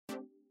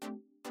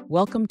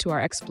Welcome to our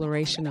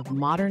exploration of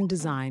modern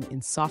design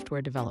in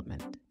software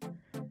development.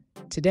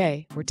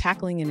 Today, we're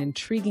tackling an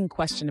intriguing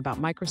question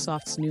about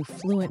Microsoft's new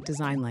Fluent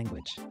design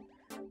language.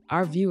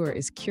 Our viewer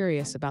is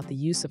curious about the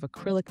use of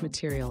acrylic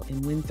material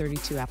in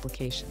Win32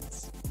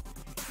 applications.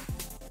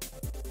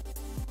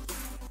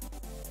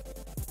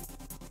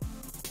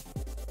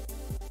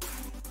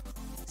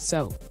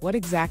 So, what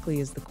exactly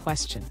is the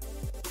question?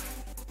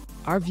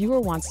 Our viewer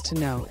wants to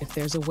know if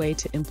there's a way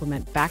to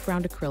implement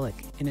background acrylic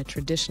in a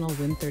traditional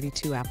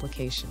Win32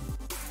 application.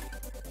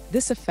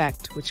 This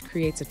effect, which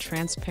creates a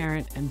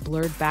transparent and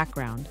blurred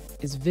background,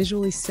 is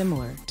visually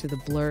similar to the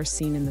blur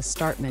seen in the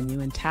Start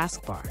menu and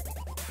taskbar.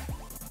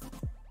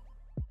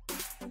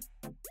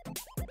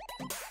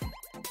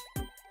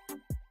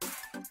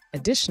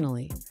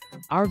 Additionally,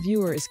 our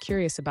viewer is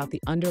curious about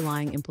the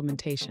underlying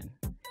implementation.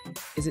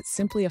 Is it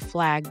simply a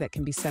flag that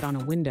can be set on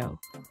a window,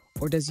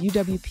 or does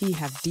UWP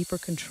have deeper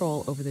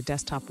control over the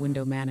desktop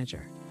window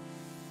manager?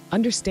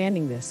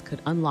 Understanding this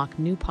could unlock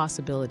new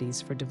possibilities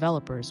for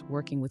developers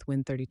working with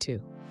Win32.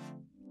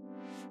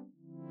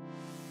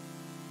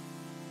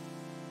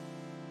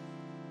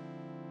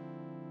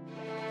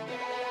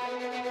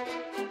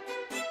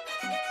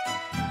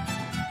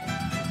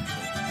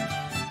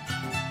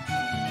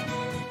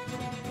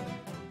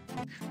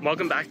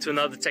 Welcome back to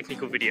another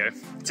technical video.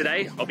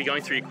 Today, I'll be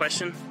going through your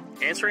question,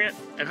 answering it,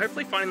 and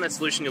hopefully finding that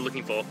solution you're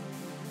looking for.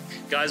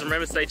 Guys,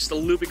 remember to stay just a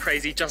little bit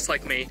crazy, just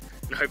like me,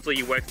 and hopefully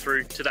you work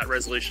through to that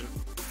resolution.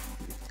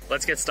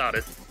 Let's get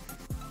started.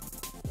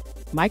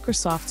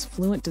 Microsoft's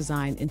Fluent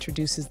design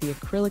introduces the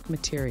acrylic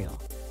material,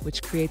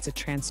 which creates a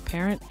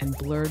transparent and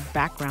blurred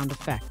background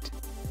effect.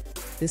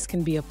 This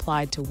can be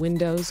applied to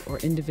windows or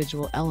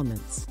individual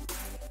elements.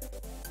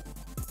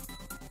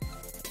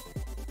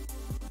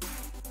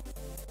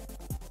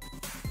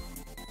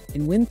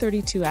 In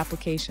Win32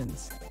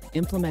 applications,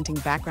 implementing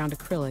background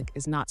acrylic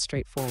is not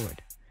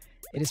straightforward.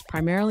 It is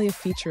primarily a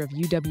feature of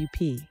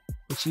UWP,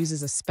 which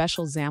uses a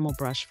special XAML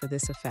brush for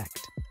this effect.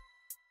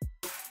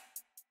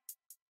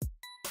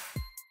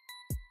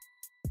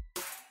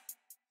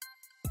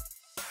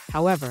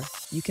 However,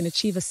 you can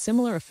achieve a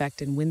similar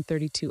effect in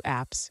Win32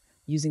 apps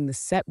using the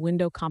Set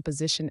Window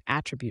Composition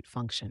attribute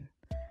function.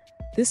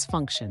 This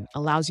function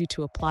allows you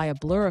to apply a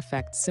blur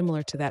effect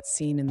similar to that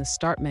seen in the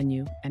Start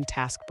menu and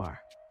taskbar.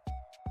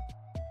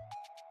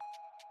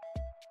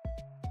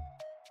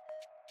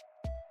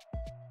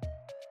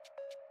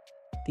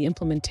 The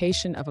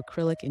implementation of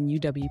acrylic in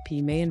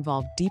UWP may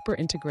involve deeper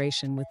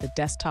integration with the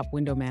Desktop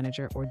Window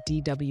Manager, or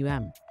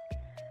DWM.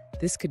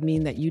 This could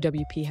mean that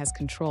UWP has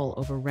control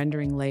over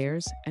rendering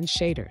layers and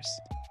shaders.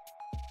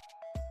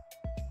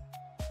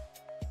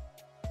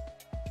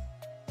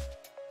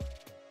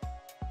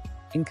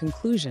 In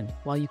conclusion,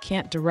 while you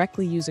can't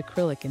directly use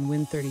acrylic in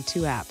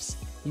Win32 apps,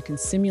 you can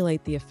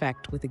simulate the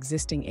effect with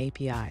existing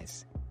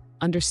APIs.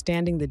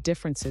 Understanding the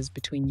differences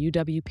between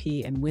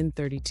UWP and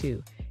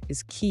Win32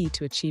 is key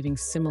to achieving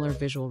similar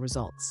visual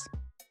results.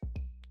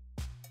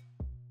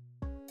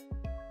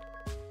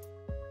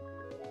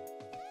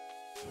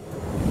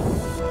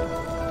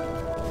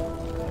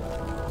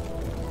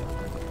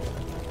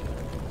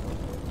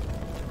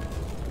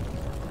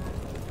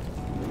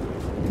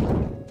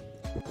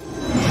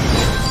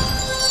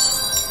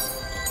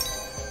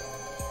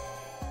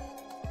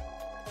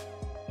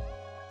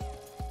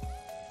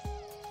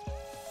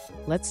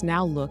 Let's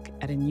now look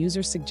at a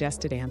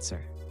user-suggested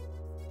answer.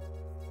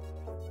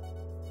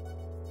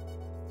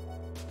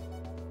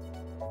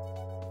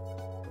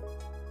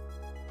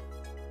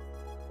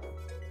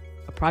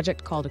 A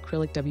project called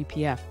Acrylic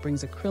WPF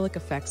brings acrylic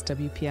effects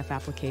WPF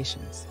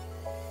applications.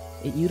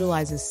 It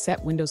utilizes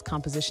Set Windows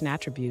Composition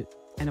attribute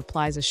and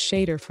applies a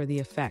shader for the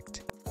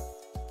effect.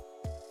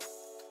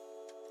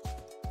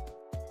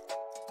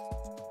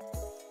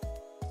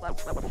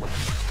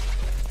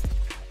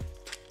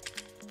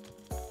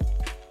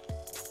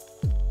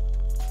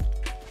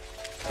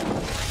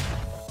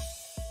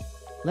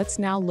 Let's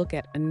now look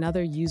at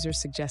another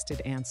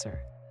user-suggested answer.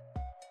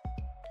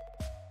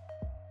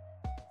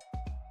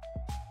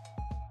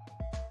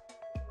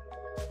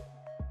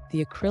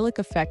 The acrylic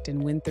effect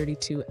in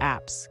Win32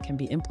 apps can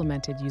be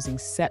implemented using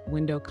Set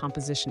Window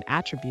Composition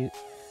attribute,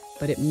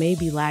 but it may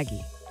be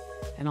laggy.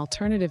 An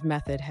alternative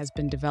method has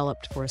been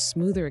developed for a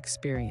smoother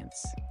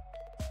experience.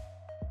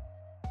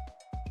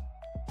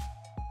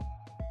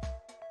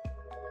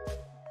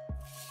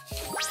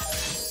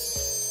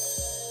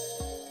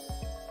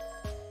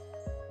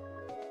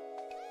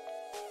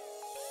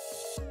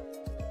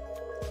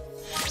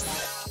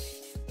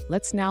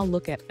 Let's now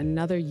look at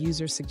another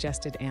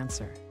user-suggested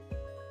answer.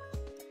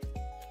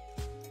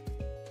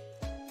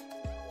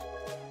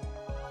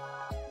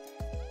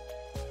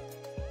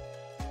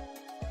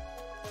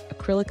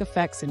 Acrylic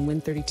effects in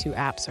Win32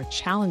 apps are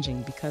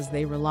challenging because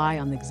they rely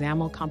on the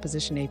XAML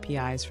composition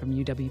APIs from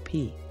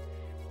UWP.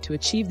 To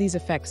achieve these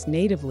effects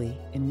natively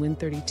in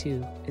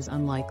Win32 is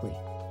unlikely.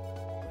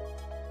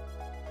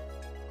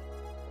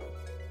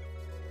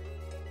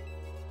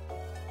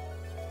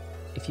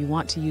 If you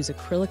want to use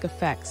acrylic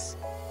effects,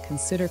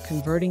 consider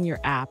converting your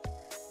app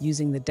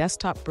using the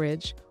desktop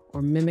bridge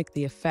or mimic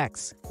the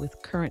effects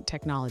with current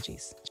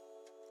technologies.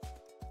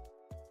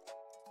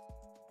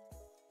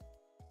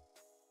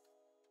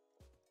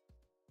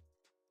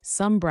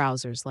 Some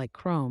browsers, like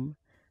Chrome,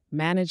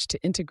 manage to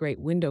integrate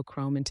window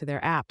Chrome into their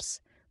apps,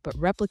 but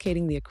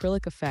replicating the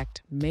acrylic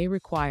effect may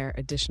require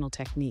additional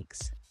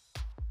techniques.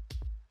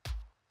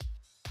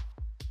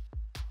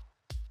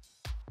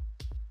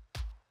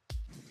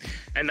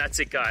 And that's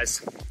it,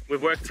 guys.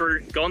 We've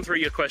gone through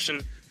your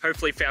question,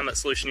 hopefully found that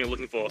solution you're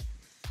looking for.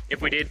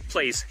 If we did,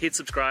 please hit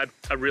subscribe.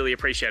 I really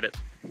appreciate it.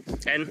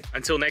 And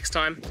until next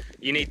time,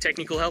 you need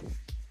technical help?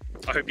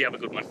 I hope you have a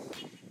good one.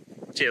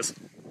 Cheers.